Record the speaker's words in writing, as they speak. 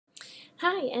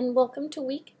Hi, and welcome to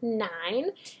week 9.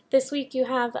 This week you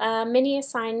have a mini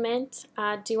assignment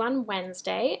due on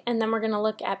Wednesday, and then we're going to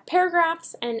look at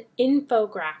paragraphs and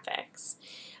infographics.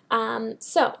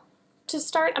 So, to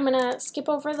start, I'm going to skip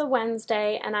over the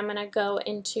Wednesday, and I'm going to go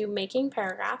into making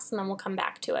paragraphs, and then we'll come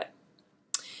back to it.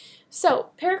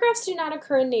 So, paragraphs do not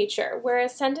occur in nature,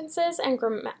 whereas sentences and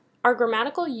are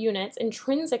grammatical units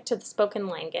intrinsic to the spoken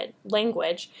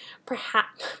language,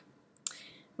 perhaps,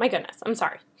 my goodness, I'm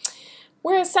sorry.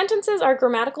 Whereas sentences are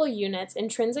grammatical units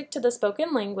intrinsic to the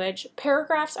spoken language,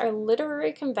 paragraphs are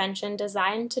literary convention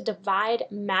designed to divide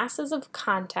masses of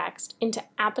context into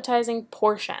appetizing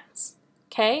portions.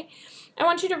 Okay? I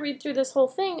want you to read through this whole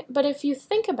thing, but if you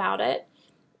think about it,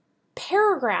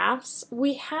 paragraphs,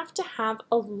 we have to have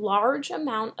a large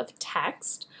amount of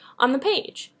text on the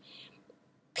page.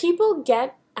 People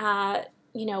get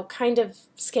kind of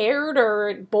scared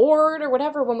or bored or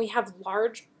whatever when we have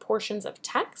large portions of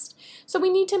text. So we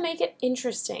need to make it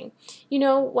interesting. You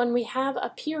know, when we have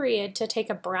a period to take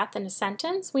a breath in a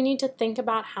sentence, we need to think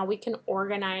about how we can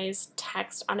organize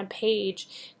text on a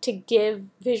page to give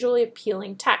visually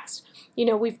appealing text. You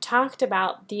know, we've talked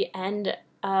about the end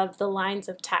of the lines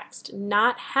of text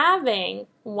not having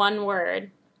one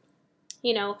word.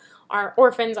 You know, our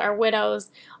orphans, our widows,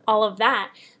 all of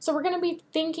that. So we're going to be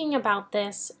thinking about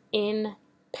this in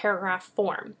paragraph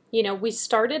form. You know, we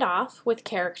started off with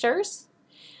characters,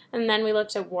 and then we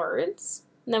looked at words,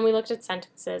 and then we looked at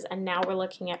sentences, and now we're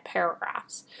looking at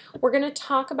paragraphs. We're going to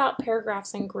talk about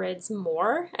paragraphs and grids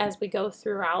more as we go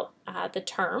throughout the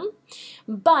term,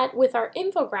 but with our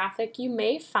infographic, you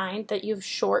may find that you have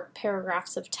short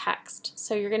paragraphs of text,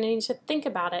 so you're going to need to think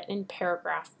about it in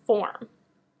paragraph form.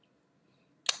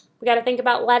 We got to think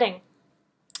about leading.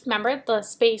 Remember the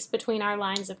space between our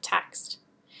lines of text.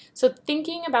 So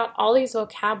thinking about all these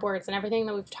vocab words and everything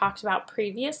that we've talked about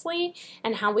previously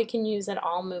and how we can use it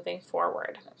all moving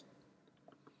forward.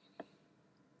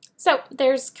 So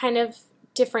there's kind of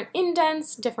different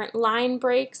indents, different line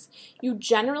breaks. You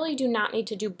generally do not need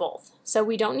to do both. So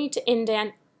we don't need to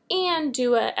indent and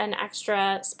do an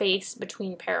extra space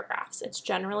between paragraphs. It's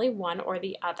generally one or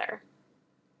the other.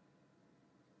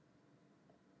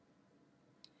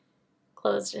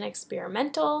 Closed and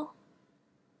experimental.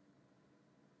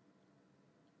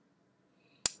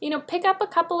 You know, pick up a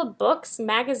couple of books,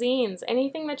 magazines,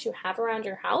 anything that you have around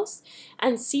your house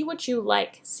and see what you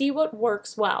like, see what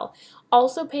works well.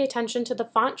 Also pay attention to the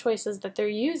font choices that they're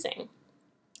using.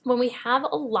 When we have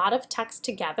a lot of text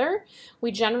together,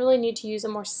 we generally need to use a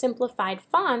more simplified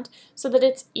font so that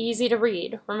it's easy to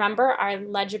read. Remember our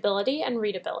legibility and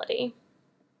readability.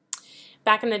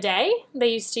 Back in the day, they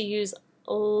used to use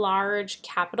large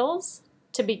capitals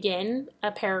to begin a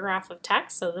paragraph of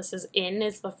text. So this is "in"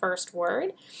 is the first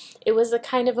word. It was a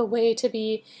kind of a way to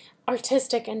be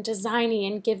artistic and designy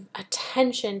and give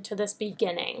attention to this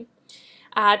beginning.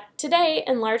 Today,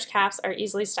 enlarged caps are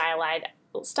easily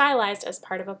stylized as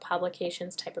part of a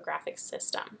publication's typographic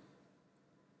system.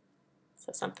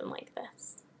 So something like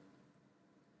this.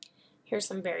 Here's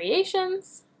some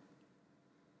variations.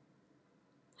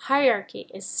 Hierarchy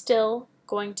is still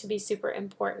going to be super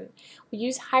important. We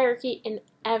use hierarchy in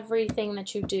everything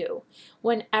that you do.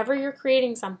 Whenever you're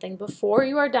creating something, before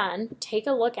you are done, take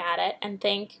a look at it and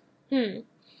think,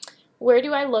 where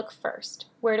do I look first?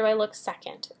 Where do I look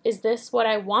second? Is this what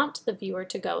I want the viewer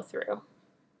to go through?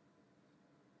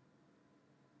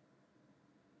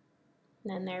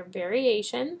 And then there are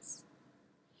variations.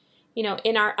 You know,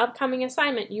 in our upcoming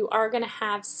assignment, you are going to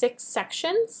have 6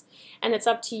 sections, and it's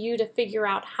up to you to figure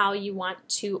out how you want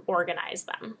to organize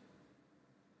them.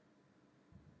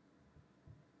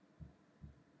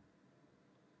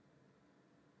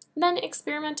 Then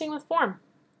experimenting with form.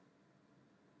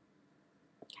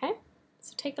 Okay,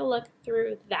 so take a look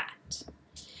through that.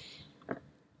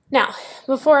 Now,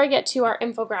 before I get to our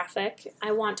infographic,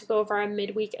 I want to go over our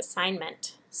midweek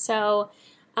assignment. So,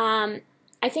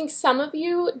 I think some of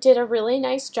you did a really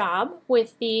nice job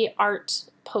with the art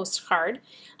postcard.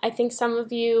 I think some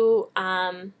of you,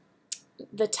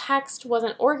 the text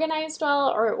wasn't organized well,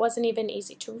 or it wasn't even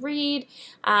easy to read.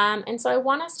 And so I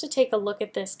want us to take a look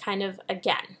at this kind of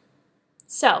again.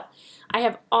 So I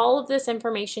have all of this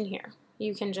information here.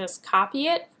 You can just copy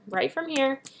it right from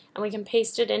here, and we can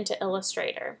paste it into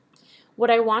Illustrator.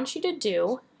 What I want you to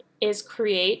do is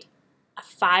create a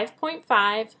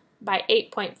 5.5 by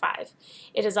 8.5.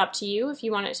 It is up to you if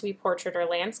you want it to be portrait or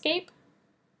landscape.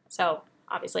 So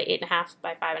obviously 8.5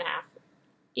 by 5.5.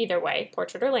 Either way,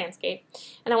 portrait or landscape.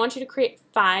 And I want you to create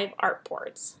 5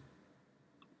 artboards.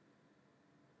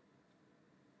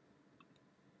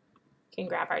 You can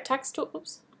grab our text tool,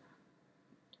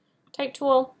 type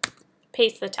tool,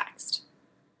 paste the text.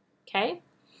 okay?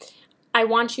 I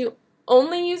want you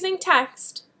only using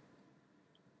text,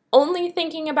 only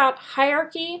thinking about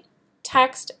hierarchy,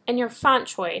 text, and your font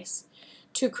choice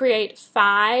to create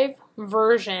 5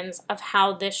 versions of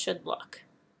how this should look.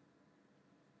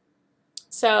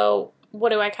 So what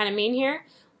do I kind of mean here?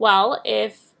 Well,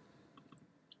 if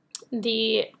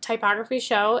the typography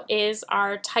show is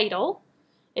our title,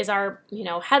 is our,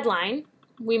 headline,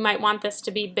 we might want this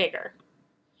to be bigger.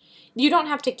 You don't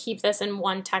have to keep this in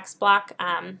one text block.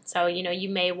 So, you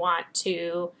may want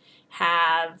to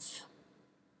have,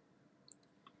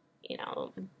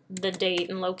 the date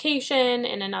and location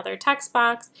in another text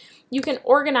box. You can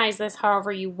organize this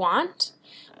however you want,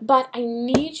 but I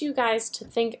need you guys to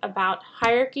think about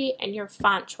hierarchy and your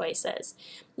font choices.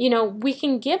 We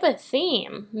can give a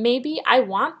theme. Maybe I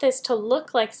want this to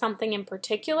look like something in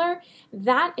particular.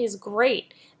 That is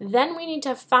great. Then we need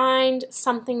to find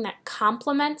something that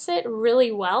complements it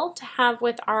really well to have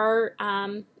with our,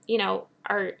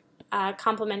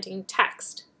 complementing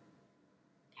text.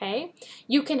 Okay?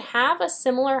 You can have a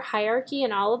similar hierarchy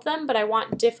in all of them, but I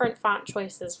want different font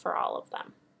choices for all of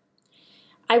them.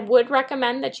 I would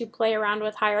recommend that you play around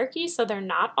with hierarchy so they're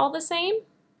not all the same,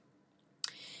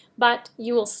 but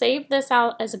you will save this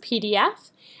out as a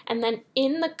PDF, and then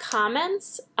in the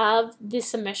comments of the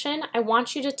submission, I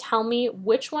want you to tell me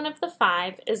which one of the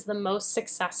 5 is the most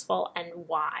successful and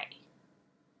why.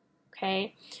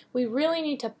 Okay? We really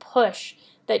need to push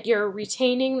that you're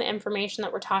retaining the information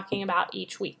that we're talking about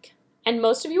each week. And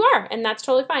most of you are, and that's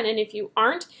totally fine. And if you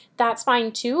aren't, that's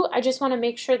fine too. I just want to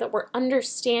make sure that we're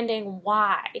understanding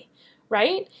why,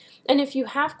 right? And if you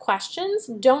have questions,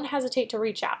 don't hesitate to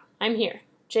reach out. I'm here,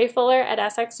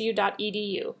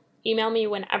 jfuller@sxu.edu. Email me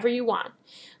whenever you want.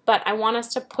 But I want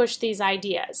us to push these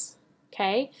ideas,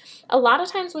 okay? A lot of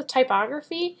times with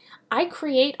typography, I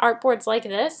create artboards like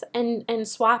this and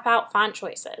swap out font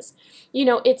choices.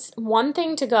 It's one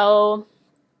thing to go,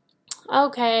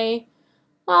 okay,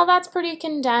 well, that's pretty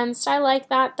condensed. I like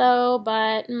that though,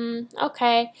 but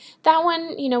okay. That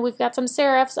one, we've got some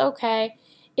serifs, okay.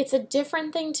 It's a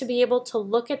different thing to be able to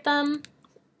look at them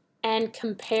and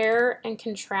compare and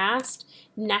contrast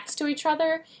next to each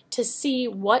other to see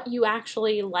what you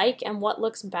actually like and what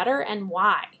looks better and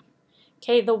why.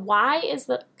 Okay, the why is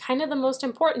kind of the most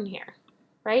important here,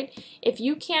 right? If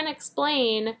you can't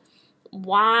explain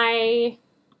why,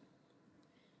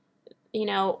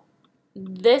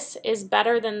 this is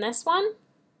better than this one,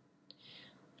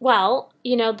 well,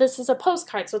 this is a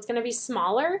postcard, so it's going to be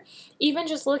smaller. Even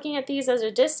just looking at these as a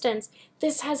distance,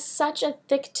 this has such a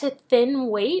thick to thin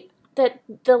weight that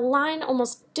the line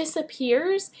almost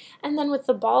disappears, and then with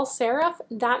the ball serif,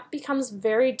 that becomes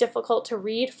very difficult to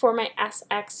read for my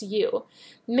SXU.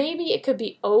 Maybe it could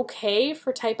be okay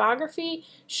for typography.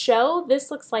 Show,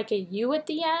 this looks like a U at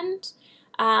the end.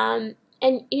 And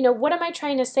what am I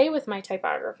trying to say with my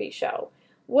typography show?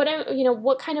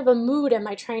 What kind of a mood am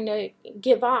I trying to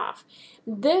give off?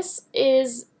 This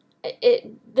is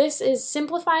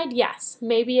simplified, yes.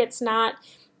 Maybe it's not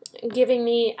giving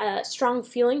me a strong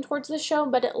feeling towards the show,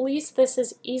 but at least this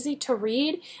is easy to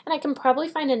read, and I can probably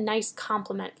find a nice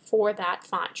complement for that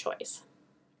font choice.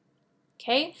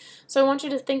 Okay, so I want you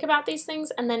to think about these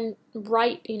things and then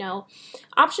write,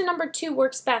 option number 2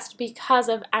 works best because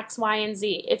of X, Y, and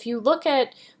Z. If you look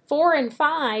at 4 and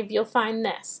 5, you'll find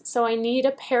this. So I need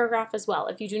a paragraph as well.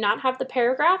 If you do not have the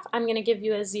paragraph, I'm going to give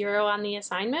you a 0 on the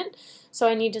assignment. So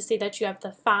I need to see that you have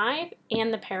the 5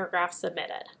 and the paragraph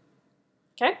submitted.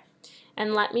 Okay,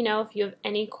 and let me know if you have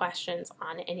any questions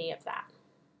on any of that.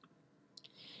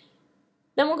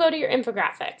 Then we'll go to your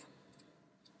infographic.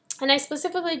 And I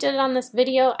specifically did it on this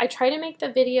video. I try to make the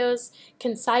videos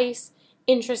concise,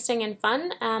 interesting, and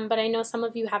fun, but I know some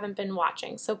of you haven't been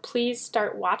watching, so please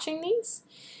start watching these.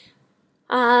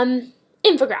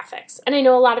 Infographics, and I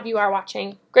know a lot of you are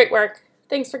watching. Great work.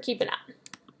 Thanks for keeping up.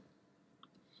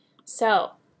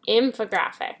 So,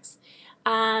 infographics.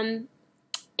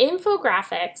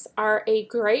 Infographics are a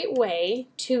great way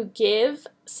to give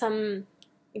some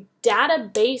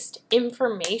data-based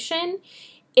information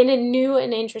in a new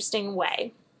and interesting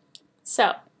way.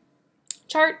 So,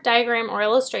 chart, diagram, or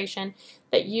illustration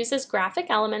that uses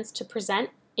graphic elements to present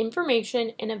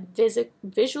information in a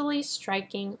visually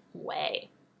striking way.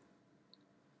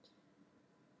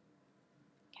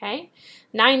 Okay,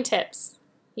 9 tips.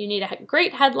 You need a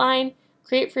great headline.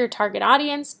 Create for your target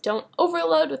audience. Don't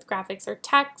overload with graphics or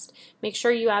text. Make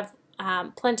sure you have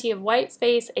plenty of white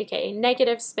space, aka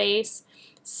negative space.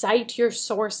 Cite your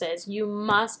sources. You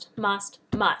must. Let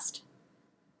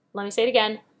me say it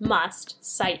again, must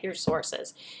cite your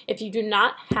sources. If you do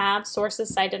not have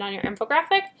sources cited on your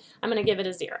infographic, I'm going to give it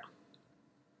a 0.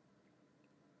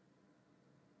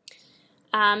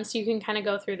 So you can kind of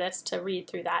go through this to read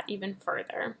through that even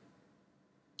further.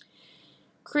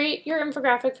 Create your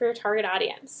infographic for your target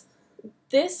audience.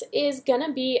 This is going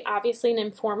to be obviously an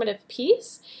informative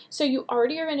piece, so you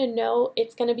already are going to know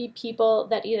it's going to be people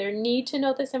that either need to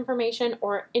know this information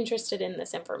or are interested in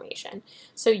this information,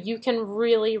 so you can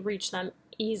really reach them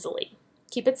easily.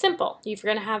 Keep it simple. If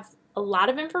you're going to have a lot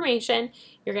of information,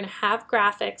 you're going to have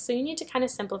graphics, so you need to kind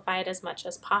of simplify it as much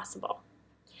as possible.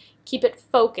 Keep it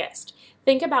focused.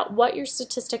 Think about what your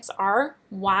statistics are,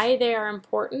 why they are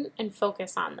important, and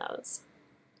focus on those.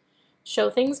 Show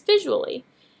things visually.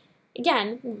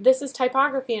 Again, this is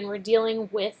typography and we're dealing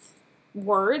with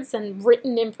words and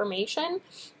written information,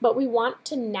 but we want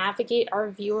to navigate our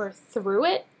viewer through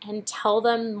it and tell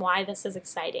them why this is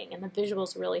exciting, and the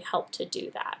visuals really help to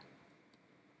do that.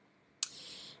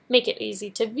 Make it easy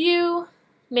to view,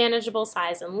 manageable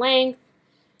size and length,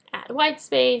 add white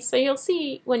space, so you'll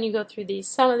see when you go through these,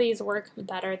 some of these work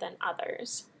better than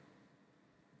others.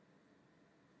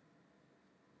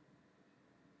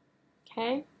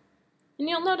 Okay? And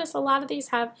you'll notice a lot of these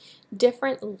have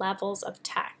different levels of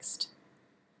text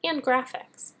and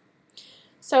graphics.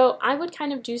 So I would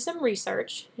kind of do some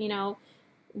research,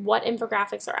 what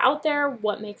infographics are out there,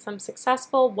 what makes them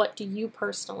successful, what do you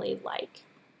personally like?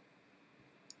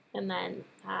 And then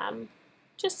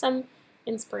just some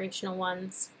inspirational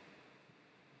ones.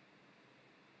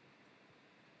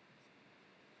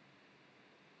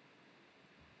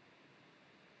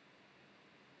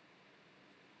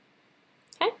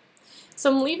 So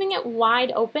I'm leaving it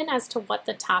wide open as to what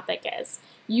the topic is.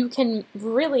 You can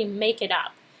really make it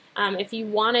up. If you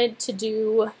wanted to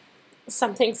do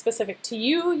something specific to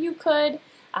you, you could.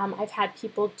 I've had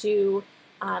people do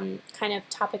kind of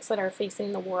topics that are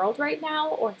facing the world right now,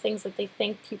 or things that they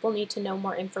think people need to know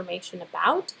more information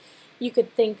about. You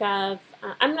could think of,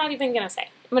 I'm not even going to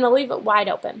say, I'm going to leave it wide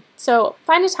open. So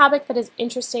find a topic that is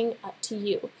interesting to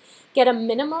you. Get a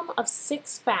minimum of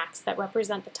 6 facts that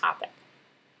represent the topic.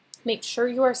 Make sure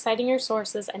you are citing your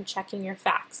sources and checking your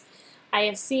facts. I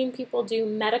have seen people do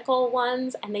medical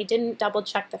ones and they didn't double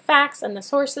check the facts and the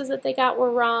sources that they got were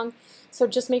wrong. So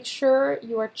just make sure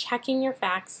you are checking your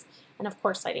facts and of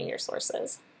course citing your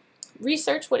sources.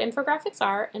 Research what infographics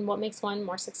are and what makes one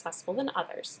more successful than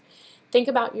others. Think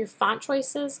about your font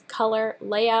choices, color,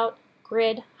 layout,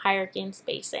 grid, hierarchy, and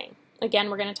spacing.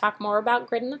 Again, we're going to talk more about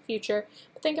grid in the future,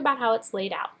 but think about how it's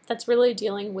laid out. That's really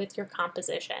dealing with your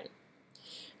composition.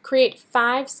 Create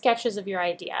 5 sketches of your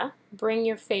idea. Bring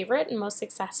your favorite and most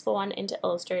successful one into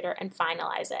Illustrator and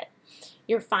finalize it.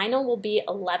 Your final will be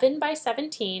 11 by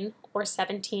 17 or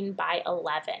 17 by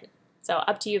 11. So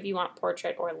up to you if you want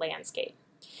portrait or landscape.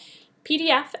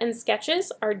 PDF and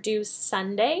sketches are due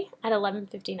Sunday at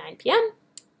 11:59 p.m.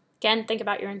 Again, think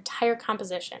about your entire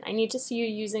composition. I need to see you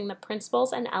using the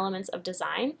principles and elements of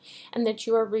design and that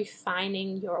you are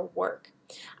refining your work.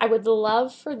 I would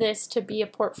love for this to be a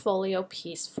portfolio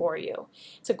piece for you.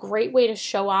 It's a great way to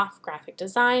show off graphic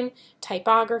design,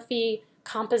 typography,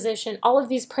 composition, all of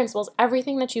these principles,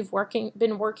 everything that you've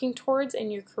been working towards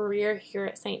in your career here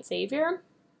at St. Xavier.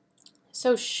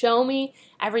 So show me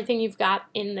everything you've got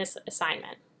in this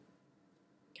assignment.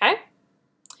 Okay?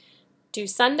 Due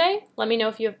Sunday. Let me know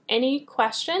if you have any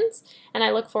questions, and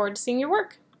I look forward to seeing your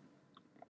work.